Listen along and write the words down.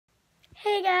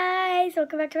Hey guys,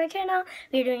 welcome back to my channel.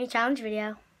 We're doing a challenge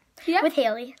video with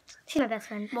Hailey. She's my best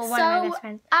friend. Well, one of my best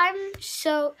friends.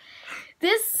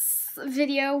 This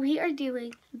video we are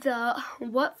doing the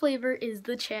what flavor is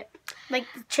the chip? Like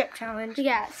the chip challenge.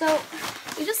 Yeah, so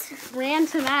we just ran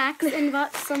to Max and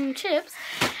bought some chips,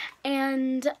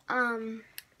 and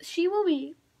she will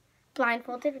be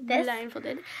Blindfolded with this.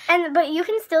 But you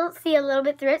can still see a little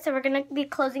bit through it, so we're gonna be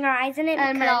closing our eyes in it.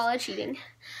 And Mala cheating.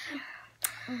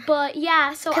 But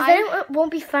yeah, so because then it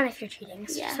won't be fun if you're cheating.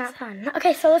 It's just not fun.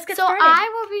 Okay, so let's get started. So I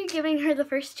will be giving her the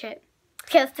first chip.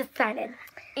 Okay, let's get started.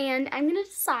 And I'm gonna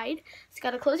decide. So you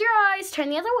gotta close your eyes, turn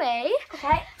the other way.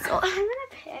 Okay. So I'm gonna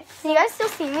pick. Can you guys still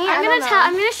see me? I'm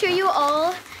gonna show you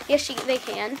all. Yes, they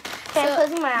can. Okay, I'm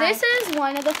closing my eyes. This is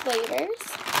one of the flavors.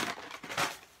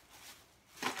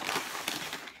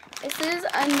 This is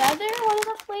another one of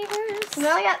the flavors. We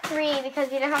only got 3 because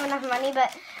we didn't have enough money,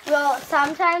 but we'll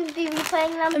sometimes be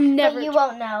replaying them, but you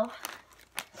won't know.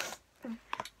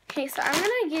 Okay, so I'm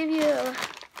gonna give you.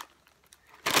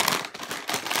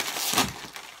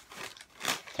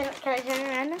 Can I turn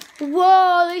around?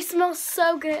 Whoa, they smell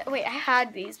so good. Wait, I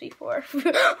had these before.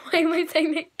 Why am I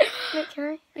saying that? Wait,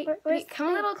 can I? Wait, come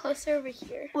a little closer over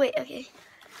here. Wait, okay.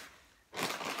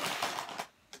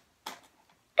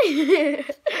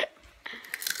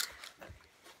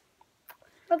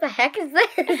 What the heck is this?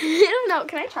 I don't know.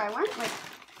 Can I try one?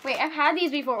 Wait, I've had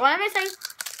these before. What am I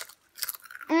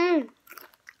saying?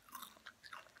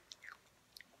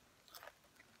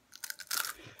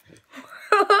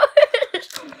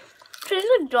 Tastes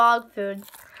like dog food.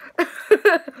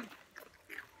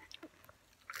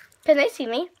 Can they see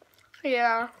me?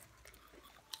 Yeah.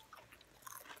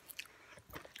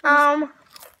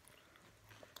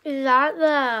 Is that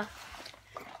the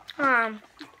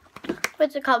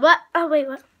what's it called? What? Oh wait,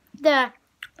 what? The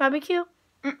barbecue?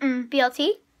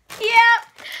 BLT? Yeah.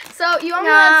 So you only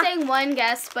had saying one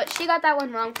guess, but she got that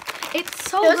one wrong. It's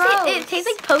so gross. It tastes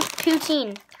like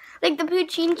poutine, like the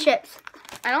poutine chips.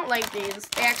 I don't like these.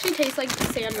 They actually taste like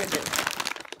sandwiches.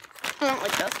 I don't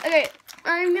like those. Okay,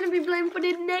 I'm gonna be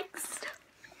blindfolded next.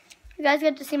 You guys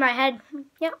get to see my head.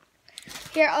 Yep.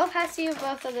 Here, I'll pass you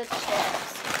both of the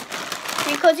chips. Are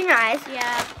you closing your eyes?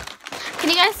 Yeah. Can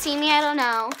you guys see me? I don't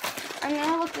know. I'm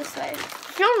gonna look this way.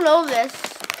 You don't know this.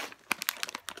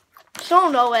 You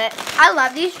don't know it. I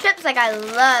love these chips. Like, I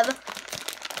love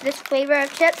this flavor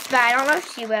of chips, but I don't know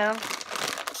if she will.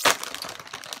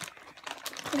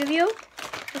 I'll give you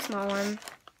a small one.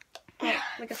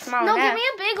 Like a small one. No, give me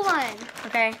a big one.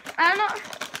 Okay. I don't know.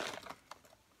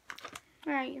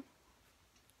 Where are you?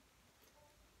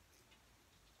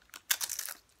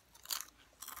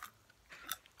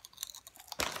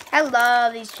 I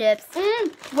love these chips.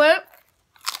 What?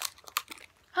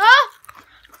 Huh?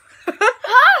 Huh?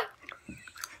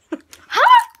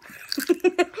 Huh?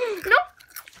 No.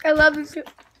 I love these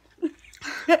chips. You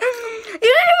didn't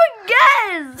even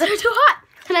guess. They're too hot.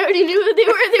 And I already knew what they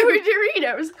were. They were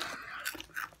Doritos.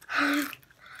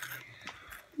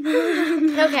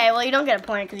 Okay, well, you don't get a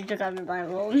point because you took off your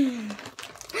blindfold.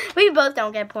 We both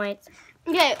don't get points.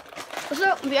 Okay,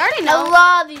 so we already know. I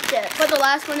love these chips. But the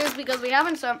last one is because we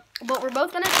haven't, but we're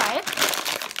both going to try it.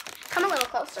 Come a little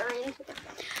closer.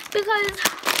 Because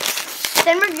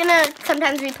then we're going to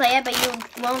sometimes replay it, but you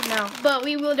won't know. But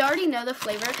we will already know the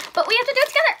flavor. But we have to do it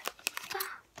together.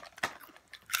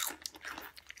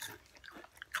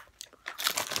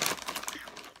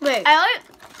 Wait. I like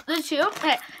the two.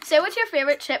 Okay, say what's your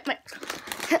favorite chip.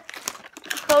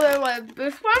 Color was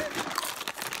this one,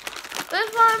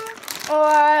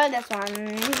 or this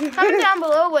one. Comment down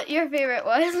below what your favorite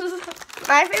was.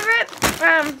 My favorite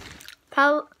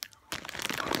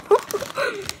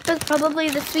was probably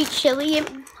the sweet chili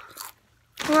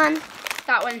one.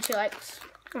 That one she likes.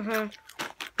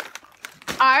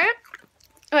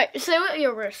 Wait, say what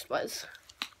your worst was.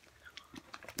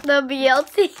 The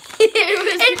BLT.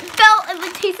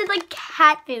 It tasted like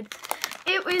cat food.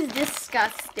 It was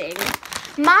disgusting.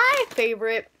 My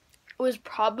favorite was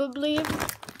probably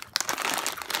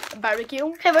barbecue.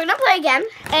 Okay, we're gonna play again.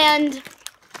 And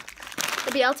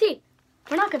the BLT.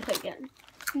 We're not gonna play again.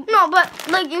 No, but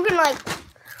like you can like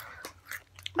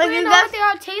you know what they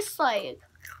all taste like.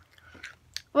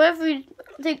 What if we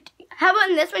take? How about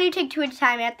in this one you take 2 at a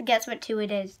time? You have to guess what 2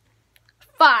 it is.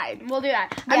 Fine, we'll do that.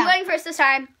 Yeah. I'm going first this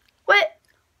time. What?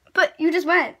 But you just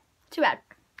went. Too bad.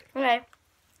 Okay.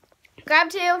 Grab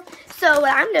 2. So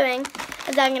what I'm doing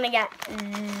is I'm gonna get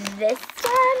this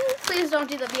one. Please don't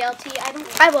do the BLT.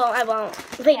 I won't.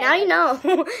 Wait, now you know.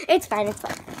 It's fine.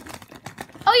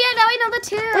 Oh yeah, now I know the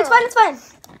 2. It's fine.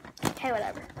 Okay,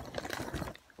 whatever.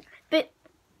 But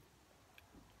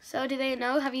So do they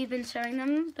know? Have you been showing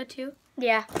them the two?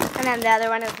 Yeah. And then the other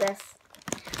one is this.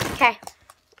 Okay.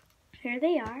 Here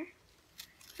they are.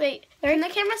 Wait, can the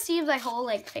camera see the whole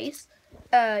like face?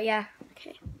 Yeah.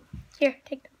 Okay. Here,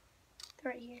 take them.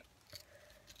 They're right here.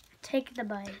 Take the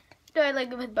bite. Do I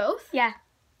like with both? Yeah.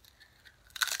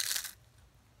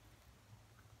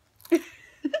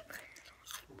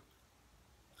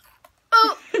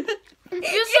 Oh, you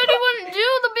said you wouldn't do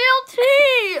the BLT.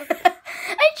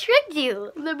 I tricked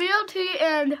you. The BLT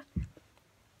and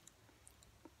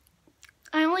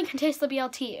I only can taste the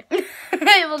BLT.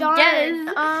 I will Darn.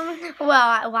 guess.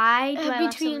 Well, why do I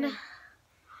love Between something?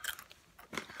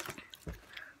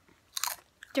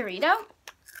 Dorito?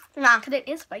 No, Because it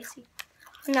is spicy.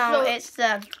 no, So- it's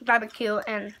the barbecue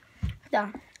and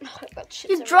the. Oh, that shit's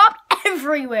You everywhere. dropped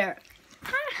everywhere.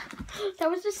 That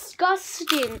was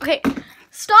disgusting. Okay,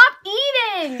 stop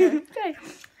eating. Okay.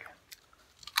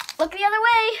 Look the other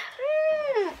way.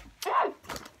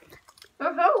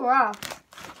 They're so rough.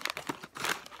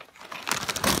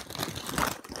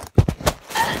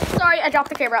 Sorry, I dropped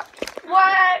the camera.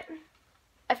 What?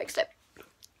 I fixed it.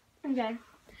 Okay.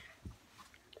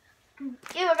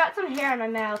 Ew, I got some hair in my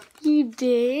mouth. You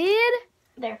did?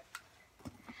 There.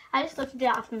 I just lifted it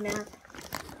off my mouth.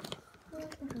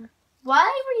 Why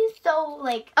were you so,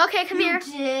 like... Okay, come here.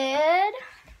 Did?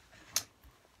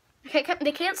 Okay, come,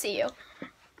 they can't see you.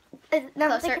 No,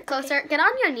 Closer, closer. Get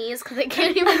on your knees because they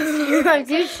can't even see you. I'm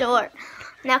too short.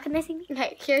 Now can they see me?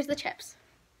 Okay, here's the chips.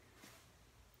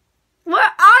 Where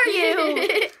are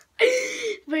you?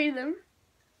 Breathe them.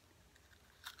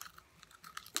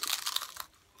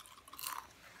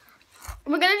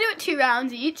 We're gonna do it 2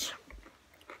 rounds each.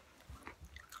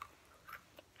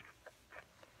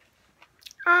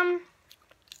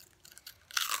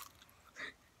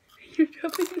 You're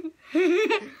dropping.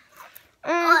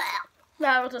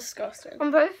 That was disgusting.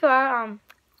 I'm pretty sure,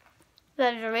 the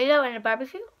Dorito and the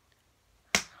barbecue.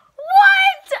 What?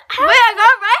 Wait, I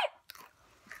got it right?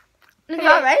 Okay. I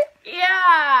got it right?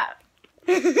 Yeah.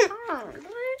 Oh,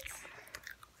 what?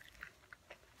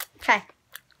 Okay.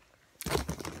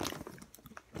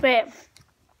 Wait.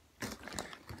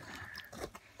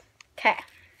 Okay.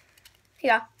 Here you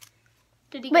go.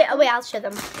 Did he Wait, get wait, I'll show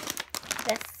them.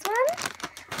 This one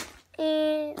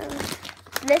and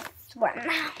this one.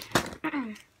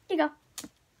 Here you go.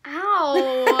 Ow.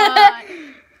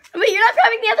 Wait, you're not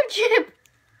grabbing the other chip.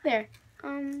 There.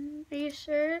 Are you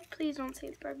sure? Please don't say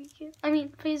it's barbecue. I mean,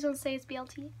 please don't say it's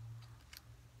BLT.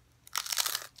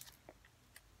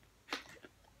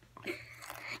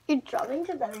 You're dropping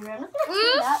to them.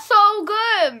 It's so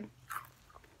good.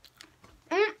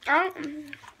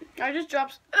 I just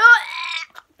dropped.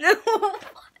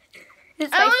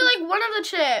 It's I only like one of the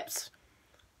chips.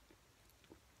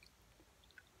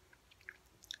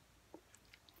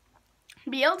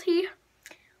 BLT.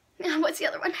 What's the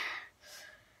other one?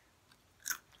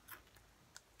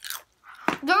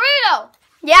 Dorito.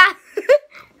 Yeah.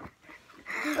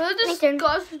 That's My turn.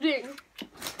 disgusting.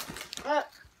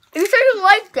 You said you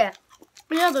liked it.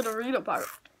 Yeah, the Dorito part.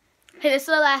 Okay, this is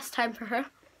the last time for her.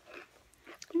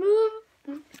 Move.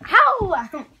 How?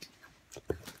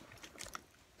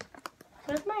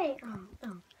 Where's my...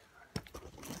 Oh.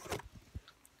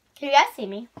 Can you guys see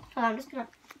me? Hold on, I'm just gonna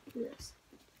do this.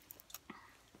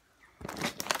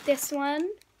 This one.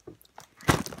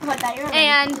 What, that you're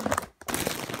And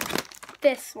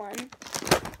this one.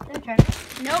 turn.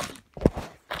 Nope.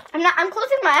 I'm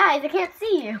closing my eyes. I can't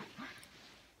see you.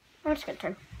 I'm just gonna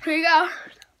turn. Here you go.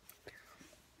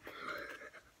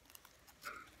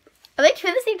 Are they two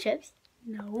of the same chips?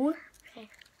 No. Okay.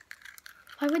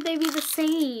 Why would they be the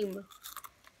same?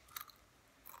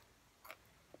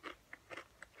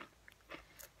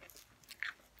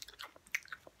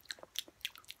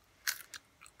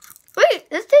 Wait,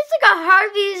 this tastes like a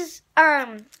Harvey's,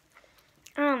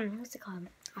 what's it called?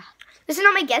 This is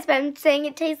not my guess, but I'm saying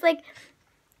it tastes like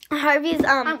Harvey's,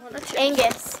 I want a chip.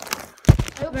 Angus.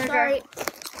 Oops, burger. sorry.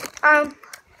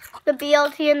 The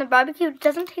BLT and the barbecue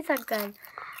doesn't taste that good.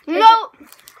 No.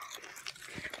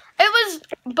 It was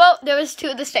both. There was 2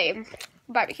 of the same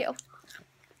barbecue.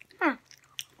 It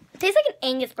tastes like an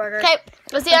Angus burger. Okay,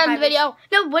 that's the end of the video.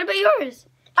 No, what about yours?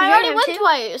 I You already have went two?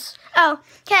 twice. Oh,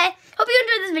 okay. Hope you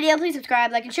enjoyed this video. Please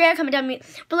subscribe, like, and share. Comment down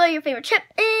below your favorite chip.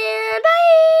 And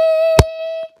bye!